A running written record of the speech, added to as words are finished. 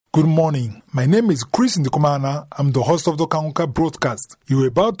Good morning. My name is NDIKUMANA. I'm the host of the KANGUKA broadcast. You're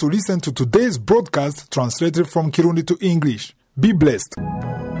about to listen to today's broadcast translated from Kirundi to English. Be blessed.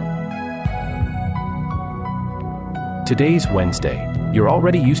 Today's Wednesday. You're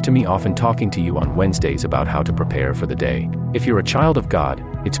already used to me often talking to you on Wednesdays about how to prepare for the day. If you're a child of God,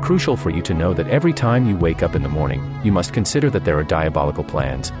 it's crucial for you to know that every time you wake up in the morning, you must consider that there are diabolical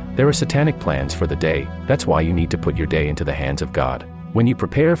plans. There are satanic plans for the day. That's why you need to put your day into the hands of God. When you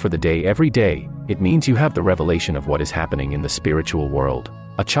prepare for the day every day, it means you have the revelation of what is happening in the spiritual world.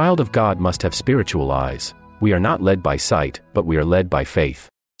 A child of God must have spiritual eyes. We are not led by sight, but we are led by faith.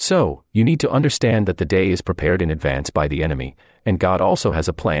 So, you need to understand that the day is prepared in advance by the enemy, and God also has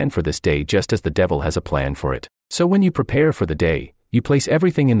a plan for this day just as the devil has a plan for it. So when you prepare for the day, you place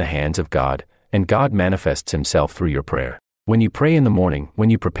everything in the hands of God, and God manifests himself through your prayer. When you pray in the morning, when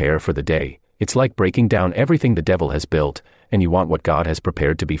you prepare for the day, it's like breaking down everything the devil has built, and you want what God has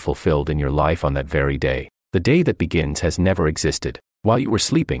prepared to be fulfilled in your life on that very day. The day that begins has never existed. While you were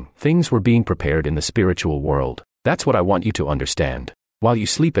sleeping, things were being prepared in the spiritual world. That's what I want you to understand. While you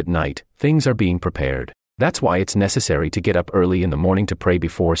sleep at night, things are being prepared. That's why it's necessary to get up early in the morning to pray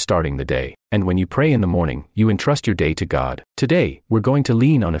before starting the day. And when you pray in the morning, you entrust your day to God. Today, we're going to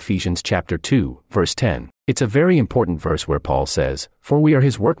lean on Ephesians chapter 2, verse 10. It's a very important verse where Paul says, "For we are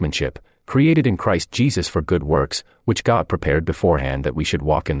his workmanship, created in Christ Jesus for good works, which God prepared beforehand that we should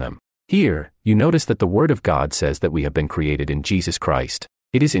walk in them." Here, you notice that the Word of God says that we have been created in Jesus Christ.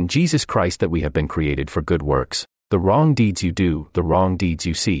 It is in Jesus Christ that we have been created for good works. The wrong deeds you do, the wrong deeds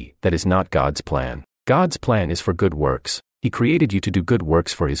you see, that is not God's plan. God's plan is for good works. He created you to do good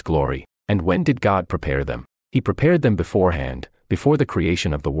works for his glory. And when did God prepare them? He prepared them beforehand, before the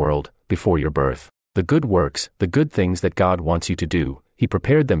creation of the world, before your birth. The good works, the good things that God wants you to do, he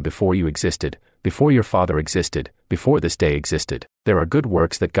prepared them before you existed, before your father existed, before this day existed. There are good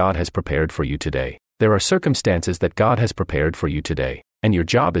works that God has prepared for you today. There are circumstances that God has prepared for you today, and your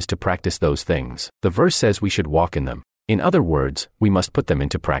job is to practice those things. The verse says we should walk in them. In other words, we must put them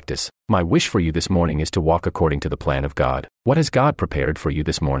into practice. My wish for you this morning is to walk according to the plan of God. What has God prepared for you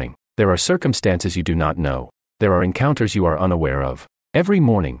this morning? There are circumstances you do not know. There are encounters you are unaware of. Every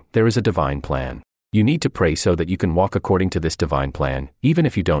morning, there is a divine plan. You need to pray so that you can walk according to this divine plan, even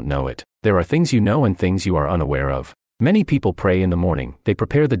if you don't know it. There are things you know and things you are unaware of. Many people pray in the morning. They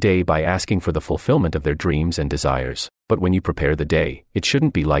prepare the day by asking for the fulfillment of their dreams and desires. But when you prepare the day, it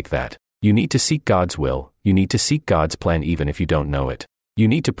shouldn't be like that. You need to seek God's will. You need to seek God's plan even if you don't know it. You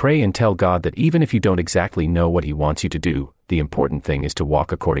need to pray and tell God that even if you don't exactly know what he wants you to do, the important thing is to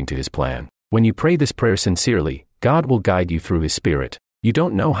walk according to his plan. When you pray this prayer sincerely, God will guide you through his Spirit. You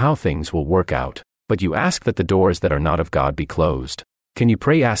don't know how things will work out, but you ask that the doors that are not of God be closed. Can you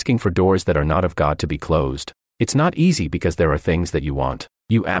pray asking for doors that are not of God to be closed? It's not easy because there are things that you want.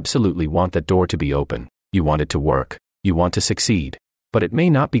 You absolutely want that door to be open. You want it to work. You want to succeed. But it may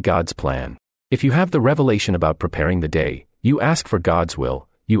not be God's plan. If you have the revelation about preparing the day, you ask for God's will.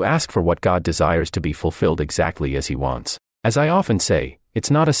 You ask for what God desires to be fulfilled exactly as he wants. As I often say,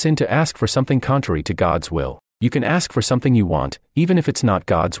 it's not a sin to ask for something contrary to God's will. You can ask for something you want, even if it's not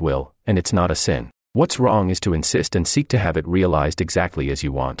God's will, and it's not a sin. What's wrong is to insist and seek to have it realized exactly as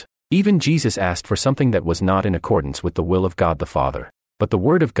you want. Even Jesus asked for something that was not in accordance with the will of God the Father. But the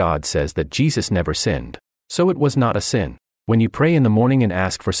Word of God says that Jesus never sinned. So it was not a sin. When you pray in the morning and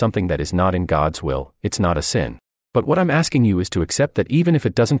ask for something that is not in God's will, it's not a sin. But what I'm asking you is to accept that even if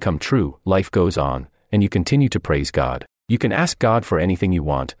it doesn't come true, life goes on, and you continue to praise God. You can ask God for anything you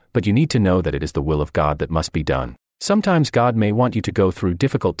want, but you need to know that it is the will of God that must be done. Sometimes God may want you to go through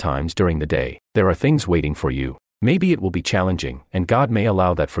difficult times during the day. There are things waiting for you. Maybe it will be challenging, and God may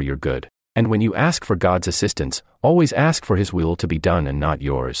allow that for your good. And when you ask for God's assistance, always ask for his will to be done and not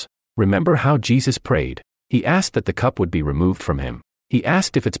yours. Remember how Jesus prayed. He asked that the cup would be removed from him. He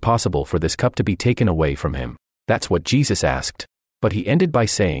asked if it's possible for this cup to be taken away from him. That's what Jesus asked. But he ended by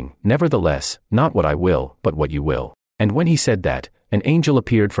saying, "Nevertheless, not what I will, but what you will." And when he said that, an angel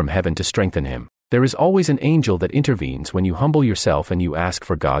appeared from heaven to strengthen him. There is always an angel that intervenes when you humble yourself and you ask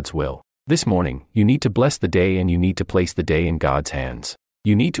for God's will. This morning, you need to bless the day and you need to place the day in God's hands.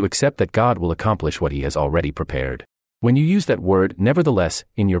 You need to accept that God will accomplish what he has already prepared. When you use that word, nevertheless,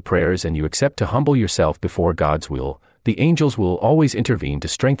 in your prayers and you accept to humble yourself before God's will, the angels will always intervene to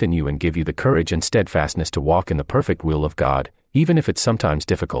strengthen you and give you the courage and steadfastness to walk in the perfect will of God, even if it's sometimes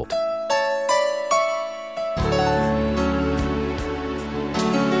difficult.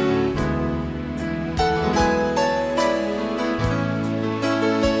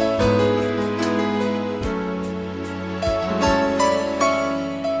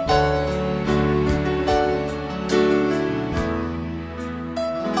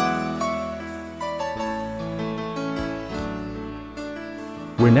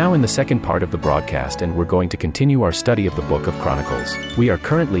 We're now in the second part of the broadcast and we're going to continue our study of the book of Chronicles. We are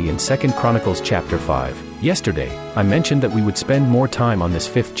currently in 2 Chronicles chapter 5. Yesterday, I mentioned that we would spend more time on this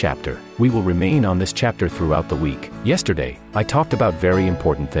 5th chapter. We will remain on this chapter throughout the week. Yesterday, I talked about very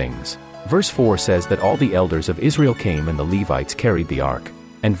important things. Verse 4 says that all the elders of Israel came and the Levites carried the ark.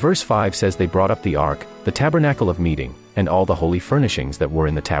 And verse 5 says they brought up the ark, the tabernacle of meeting, and all the holy furnishings that were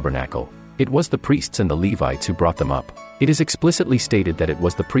in the tabernacle. It was the priests and the Levites who brought them up. It is explicitly stated that it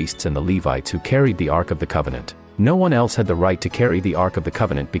was the priests and the Levites who carried the Ark of the Covenant. No one else had the right to carry the Ark of the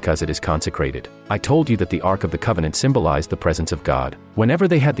Covenant because it is consecrated. I told you that the Ark of the Covenant symbolized the presence of God. Whenever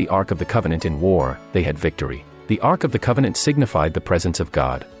they had the Ark of the Covenant in war, they had victory. The Ark of the Covenant signified the presence of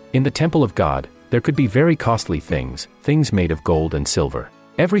God. In the temple of God, there could be very costly things made of gold and silver.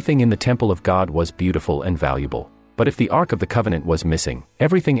 Everything in the temple of God was beautiful and valuable. But if the Ark of the Covenant was missing,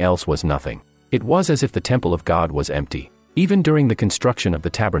 everything else was nothing. It was as if the temple of God was empty. Even during the construction of the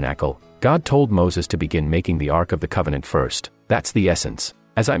tabernacle, God told Moses to begin making the Ark of the Covenant first. That's the essence.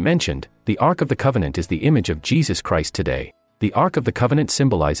 As I mentioned, the Ark of the Covenant is the image of Jesus Christ today. The Ark of the Covenant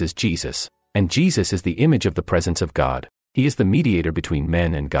symbolizes Jesus, and Jesus is the image of the presence of God. He is the mediator between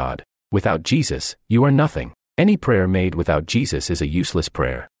men and God. Without Jesus, you are nothing. Any prayer made without Jesus is a useless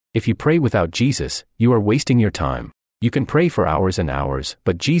prayer. If you pray without Jesus, you are wasting your time. You can pray for hours and hours,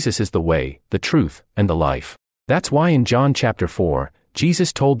 but Jesus is the way, the truth, and the life. That's why in John chapter 4,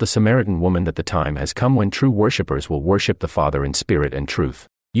 Jesus told the Samaritan woman that the time has come when true worshippers will worship the Father in spirit and truth.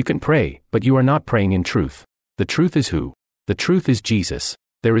 You can pray, but you are not praying in truth. The truth is who? The truth is Jesus.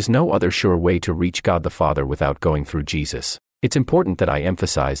 There is no other sure way to reach God the Father without going through Jesus. It's important that I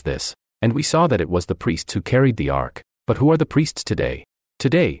emphasize this. And we saw that it was the priests who carried the ark. But who are the priests today?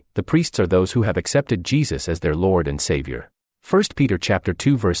 Today, the priests are those who have accepted Jesus as their Lord and Savior. 1 Peter chapter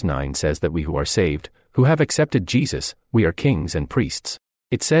 2 verse 9 says that we who are saved, who have accepted Jesus, we are kings and priests.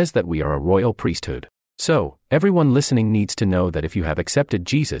 It says that we are a royal priesthood. So, everyone listening needs to know that if you have accepted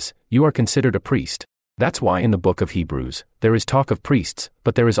Jesus, you are considered a priest. That's why in the book of Hebrews, there is talk of priests,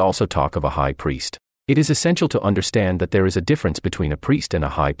 but there is also talk of a high priest. It is essential to understand that there is a difference between a priest and a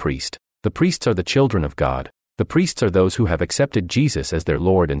high priest. The priests are the children of God. The priests are those who have accepted Jesus as their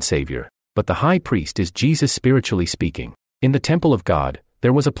Lord and Savior. But the high priest is Jesus spiritually speaking. In the temple of God,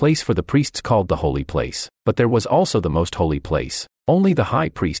 there was a place for the priests called the holy place. But there was also the most holy place. Only the high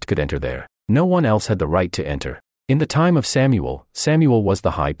priest could enter there. No one else had the right to enter. In the time of Samuel, Samuel was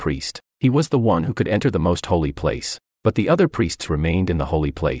the high priest. He was the one who could enter the most holy place. But the other priests remained in the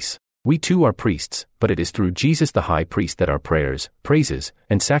holy place. We too are priests, but it is through Jesus the high priest that our prayers, praises,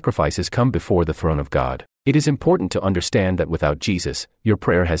 and sacrifices come before the throne of God. It is important to understand that without Jesus, your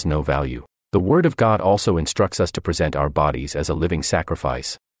prayer has no value. The Word of God also instructs us to present our bodies as a living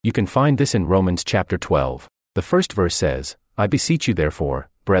sacrifice. You can find this in Romans chapter 12. The first verse says, I beseech you therefore,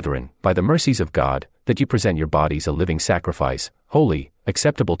 brethren, by the mercies of God, that you present your bodies a living sacrifice, holy,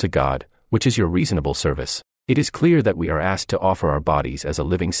 acceptable to God, which is your reasonable service. It is clear that we are asked to offer our bodies as a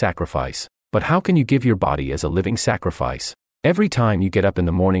living sacrifice. But how can you give your body as a living sacrifice? Every time you get up in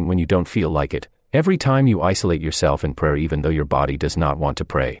the morning when you don't feel like it, every time you isolate yourself in prayer even though your body does not want to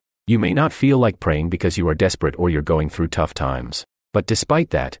pray. You may not feel like praying because you are desperate or you're going through tough times. But despite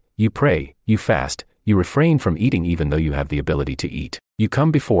that, you pray, you fast, you refrain from eating even though you have the ability to eat. You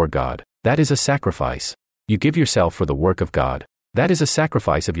come before God. That is a sacrifice. You give yourself for the work of God. That is a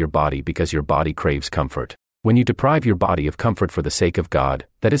sacrifice of your body because your body craves comfort. When you deprive your body of comfort for the sake of God,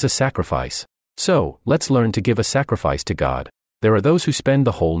 that is a sacrifice. So, let's learn to give a sacrifice to God. There are those who spend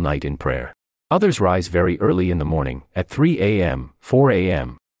the whole night in prayer. Others rise very early in the morning, at 3 a.m., 4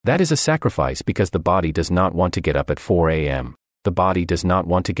 a.m. That is a sacrifice because the body does not want to get up at 4 a.m. The body does not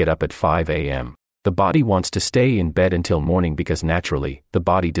want to get up at 5 a.m. The body wants to stay in bed until morning because naturally, the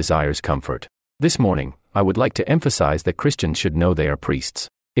body desires comfort. This morning, I would like to emphasize that Christians should know they are priests.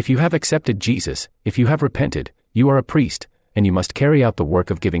 If you have accepted Jesus, if you have repented, you are a priest, and you must carry out the work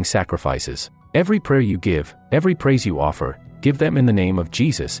of giving sacrifices. Every prayer you give, every praise you offer, give them in the name of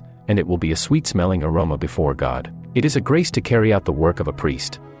Jesus, and it will be a sweet-smelling aroma before God. It is a grace to carry out the work of a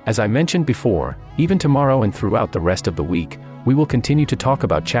priest. As I mentioned before, even tomorrow and throughout the rest of the week, we will continue to talk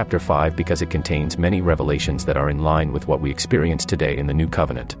about chapter 5 because it contains many revelations that are in line with what we experience today in the New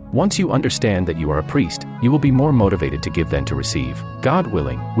Covenant. Once you understand that you are a priest, you will be more motivated to give than to receive. God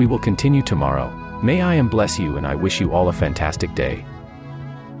willing, we will continue tomorrow. May I bless you and I wish you all a fantastic day.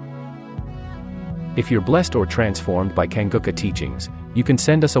 If you're blessed or transformed by KANGUKA teachings, you can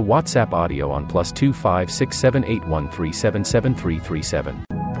send us a WhatsApp audio on +2567813777337.